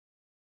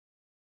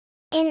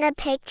In a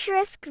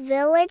picturesque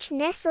village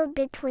nestled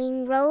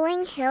between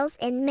rolling hills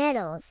and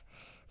meadows,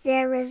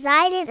 there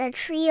resided a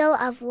trio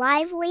of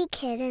lively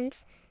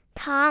kittens,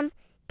 Tom,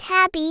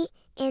 Tabby,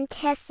 and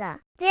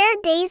Tessa. Their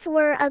days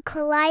were a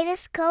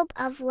kaleidoscope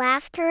of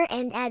laughter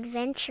and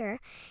adventure,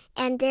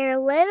 and their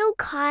little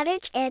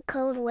cottage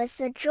echoed with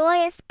the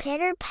joyous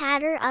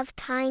pitter-patter of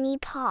tiny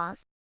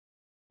paws.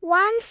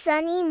 One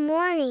sunny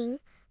morning,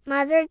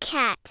 Mother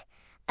Cat,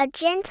 a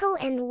gentle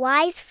and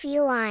wise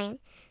feline,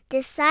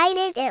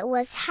 decided it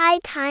was high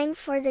time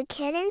for the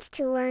kittens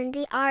to learn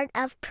the art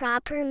of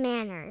proper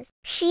manners.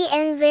 She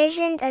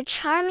envisioned a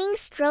charming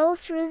stroll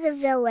through the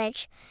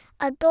village,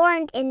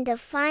 adorned in the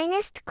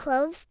finest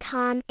clothes,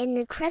 Tom in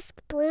the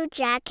crisp blue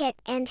jacket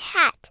and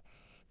hat,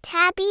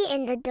 Tabby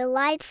in a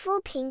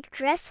delightful pink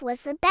dress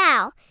with a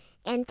bow,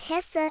 and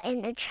Tessa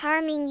in a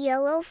charming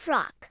yellow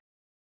frock.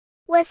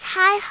 With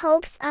high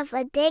hopes of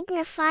a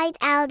dignified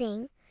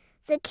outing,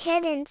 the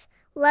kittens,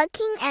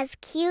 looking as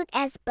cute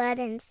as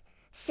buttons,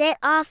 set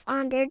off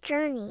on their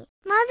journey.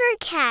 Mother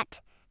Cat,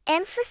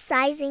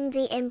 emphasizing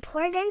the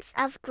importance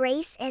of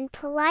grace and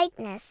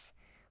politeness,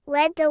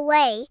 led the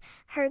way,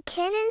 her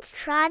kittens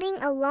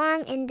trotting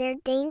along in their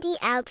dainty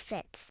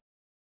outfits.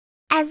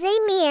 As they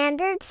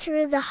meandered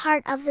through the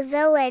heart of the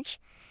village,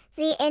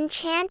 the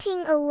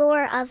enchanting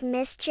allure of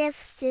mischief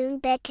soon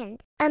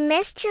beckoned. A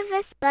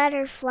mischievous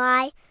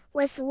butterfly,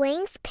 with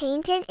wings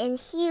painted in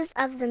hues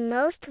of the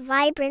most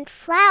vibrant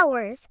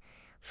flowers,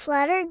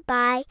 fluttered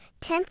by,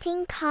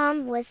 tempting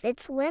Tom with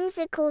its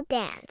whimsical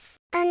dance.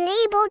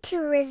 Unable to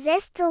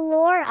resist the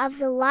lure of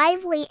the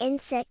lively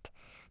insect,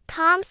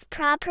 Tom's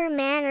proper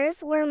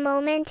manners were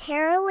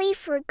momentarily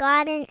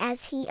forgotten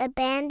as he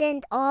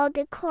abandoned all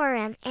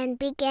decorum and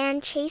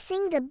began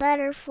chasing the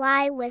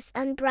butterfly with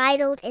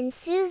unbridled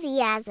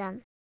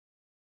enthusiasm.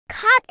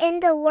 Caught in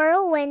the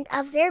whirlwind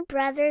of their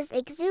brother's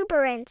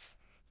exuberance,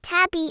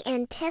 Tabby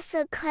and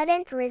Tessa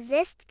couldn't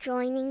resist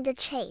joining the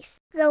chase.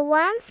 The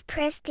once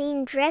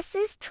pristine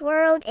dresses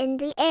twirled in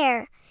the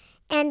air,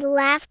 and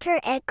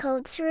laughter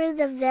echoed through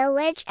the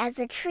village as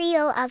a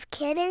trio of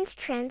kittens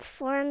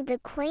transformed the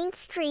quaint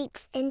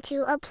streets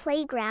into a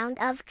playground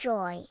of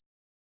joy.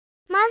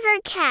 Mother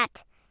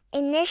Cat,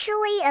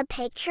 initially a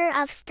picture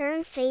of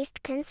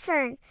stern-faced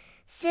concern,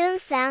 soon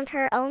found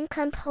her own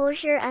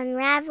composure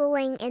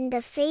unraveling in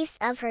the face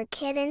of her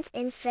kittens'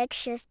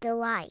 infectious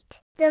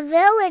delight. The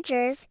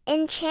villagers,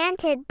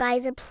 enchanted by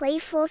the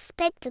playful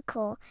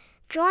spectacle,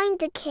 joined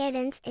the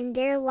kittens in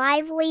their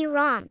lively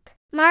romp.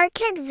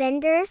 Market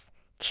vendors,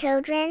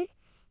 children,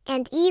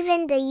 and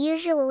even the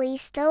usually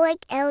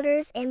stoic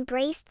elders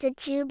embraced the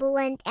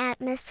jubilant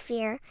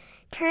atmosphere,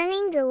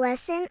 turning the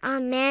lesson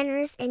on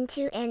manners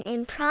into an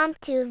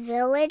impromptu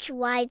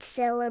village-wide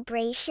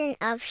celebration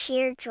of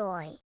sheer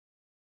joy.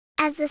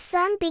 As the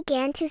sun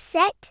began to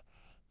set,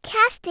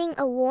 casting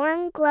a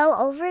warm glow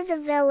over the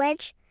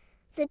village,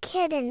 the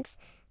kittens,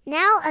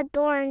 now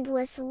adorned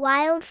with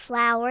wild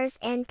flowers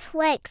and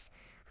twigs,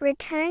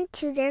 returned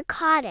to their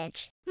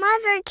cottage.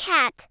 Mother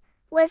Cat,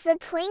 with a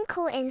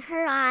twinkle in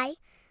her eye,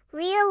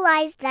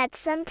 realized that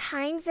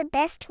sometimes the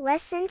best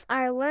lessons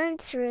are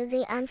learned through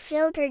the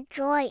unfiltered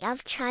joy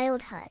of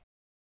childhood.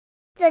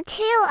 The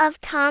tale of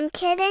Tom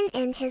Kitten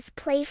and his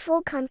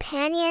playful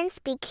companions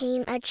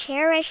became a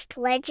cherished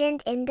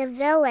legend in the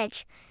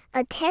village,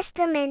 a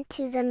testament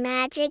to the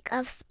magic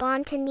of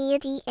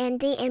spontaneity and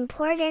the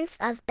importance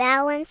of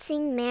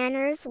balancing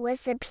manners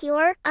with the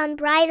pure,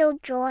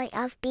 unbridled joy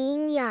of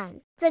being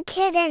young. The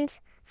kittens,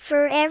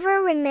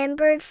 forever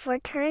remembered for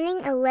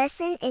turning a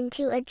lesson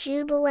into a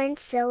jubilant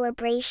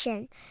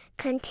celebration,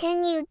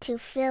 continued to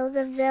fill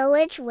the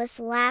village with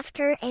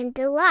laughter and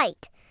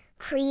delight,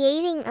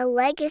 creating a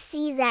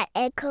legacy that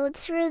echoed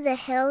through the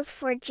hills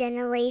for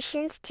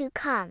generations to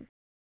come.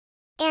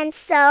 And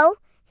so,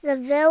 the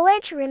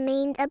village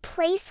remained a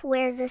place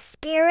where the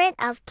spirit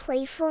of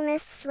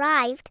playfulness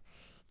thrived,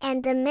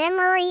 and the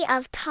memory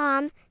of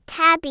Tom,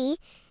 Tabby,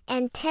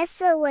 and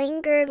Tessa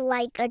lingered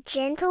like a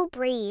gentle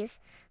breeze,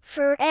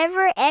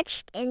 forever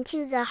etched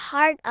into the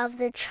heart of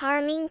the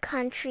charming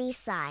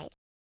countryside.